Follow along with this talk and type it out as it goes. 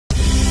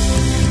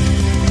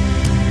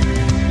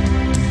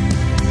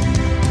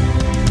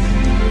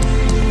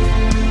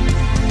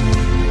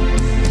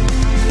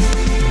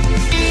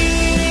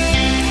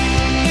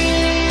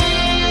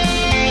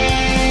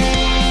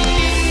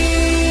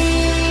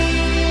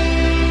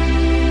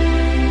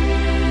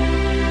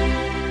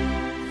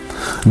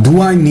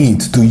Do I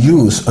need to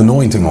use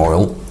anointing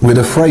oil with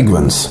a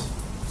fragrance?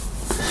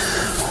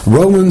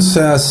 Romans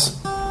says,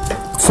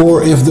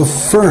 "For if the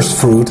first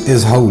fruit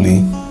is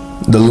holy,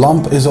 the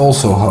lump is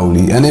also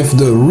holy, and if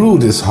the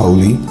root is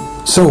holy,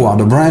 so are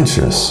the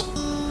branches.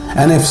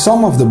 And if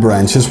some of the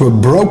branches were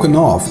broken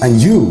off, and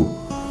you,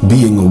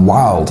 being a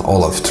wild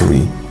olive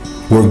tree,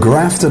 were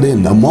grafted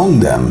in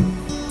among them,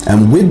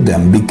 and with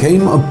them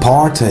became a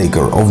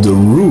partaker of the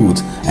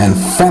root and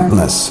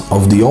fatness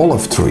of the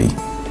olive tree,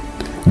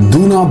 do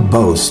not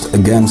boast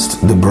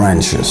against the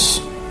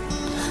branches.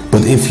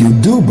 But if you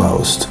do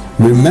boast,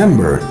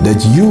 remember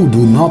that you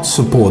do not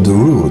support the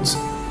root,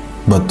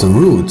 but the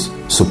root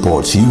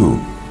supports you."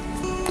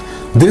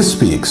 This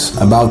speaks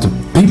about the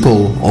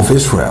people of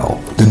Israel,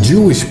 the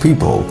Jewish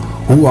people,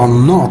 who are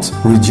not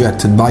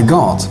rejected by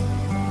God.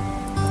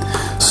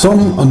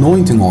 Some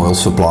anointing oil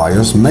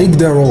suppliers make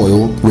their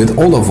oil with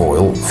olive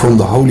oil from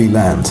the Holy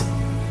Land.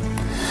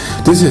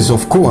 This is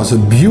of course a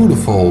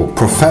beautiful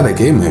prophetic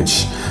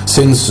image,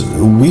 since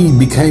we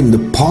became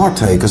the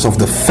partakers of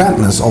the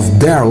fatness of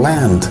their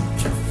land.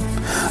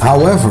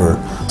 However,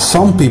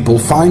 some people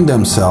find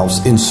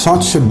themselves in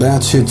such a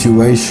bad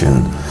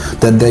situation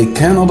that they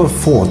cannot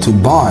afford to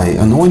buy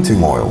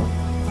anointing oil.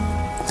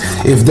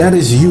 If that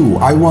is you,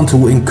 I want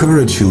to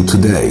encourage you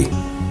today.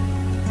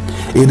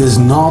 It is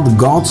not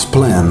God's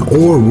plan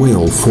or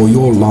will for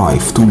your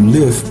life to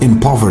live in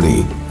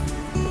poverty.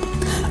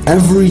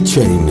 Every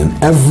chain and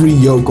every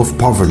yoke of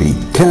poverty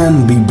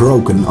can be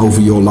broken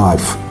over your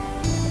life.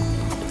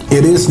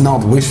 It is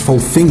not wishful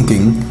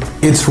thinking,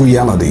 it's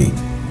reality.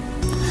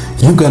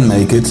 You can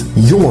make it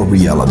your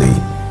reality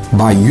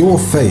by your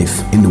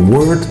faith in the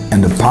Word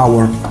and the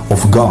power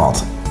of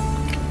God.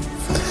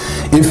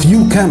 If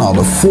you cannot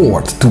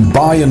afford to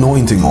buy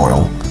anointing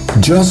oil,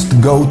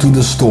 just go to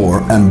the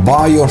store and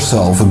buy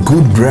yourself a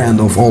good brand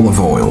of olive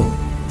oil.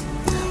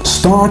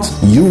 Start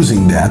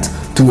using that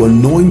to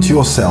anoint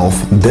yourself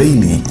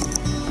daily.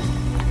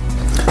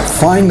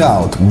 Find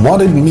out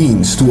what it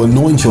means to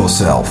anoint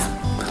yourself.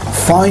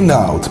 Find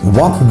out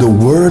what the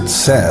Word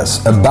says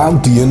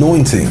about the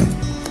anointing.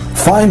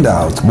 Find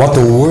out what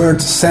the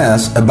Word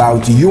says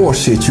about your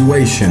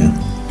situation.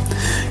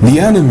 The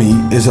enemy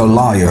is a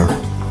liar.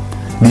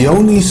 The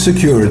only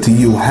security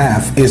you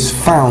have is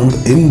found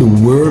in the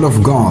Word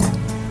of God.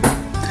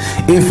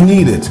 If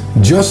needed,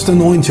 just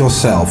anoint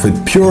yourself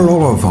with pure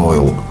olive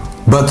oil,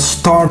 but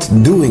start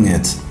doing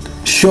it.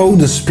 Show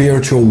the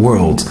spiritual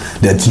world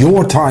that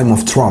your time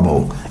of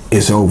trouble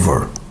is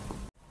over.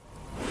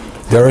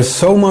 There is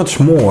so much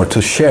more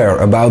to share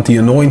about the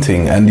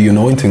anointing and the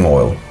anointing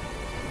oil.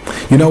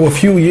 You know, a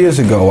few years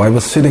ago I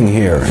was sitting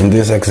here in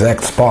this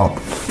exact spot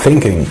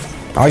thinking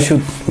I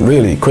should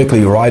really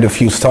quickly write a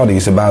few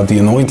studies about the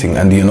anointing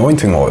and the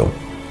anointing oil.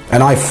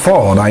 And I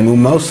thought I knew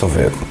most of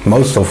it,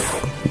 most of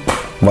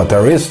what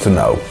there is to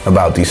know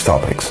about these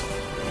topics.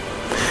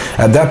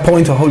 At that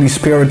point the Holy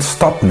Spirit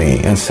stopped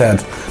me and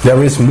said,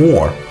 there is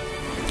more,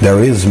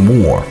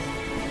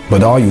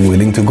 but are you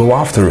willing to go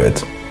after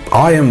it?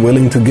 I am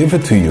willing to give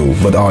it to you,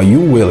 but are you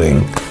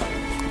willing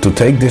to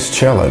take this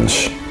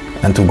challenge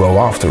and to go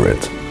after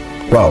it?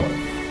 Well,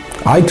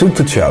 I took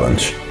the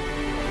challenge.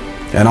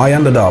 And I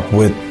ended up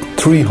with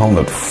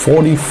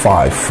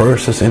 345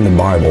 verses in the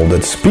Bible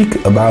that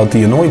speak about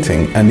the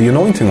anointing and the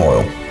anointing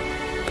oil.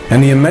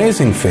 And the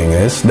amazing thing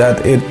is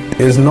that it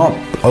is not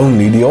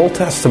only the Old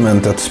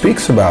Testament that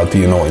speaks about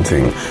the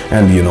anointing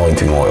and the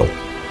anointing oil.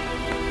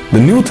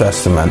 The New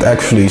Testament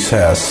actually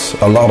says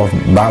a lot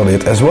about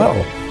it as well.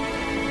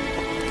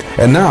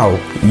 And now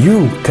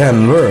you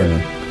can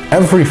learn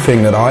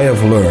everything that I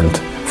have learned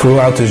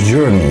throughout this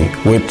journey,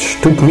 which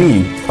took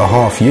me a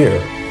half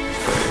year.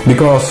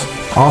 Because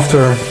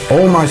after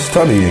all my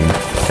studying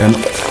and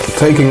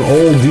taking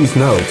all these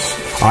notes,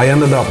 I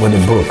ended up with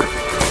a book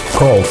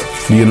called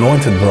The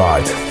Anointed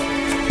Bride.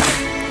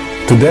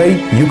 Today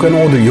you can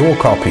order your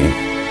copy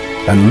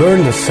and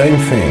learn the same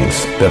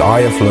things that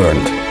I have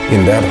learned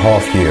in that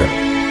half year.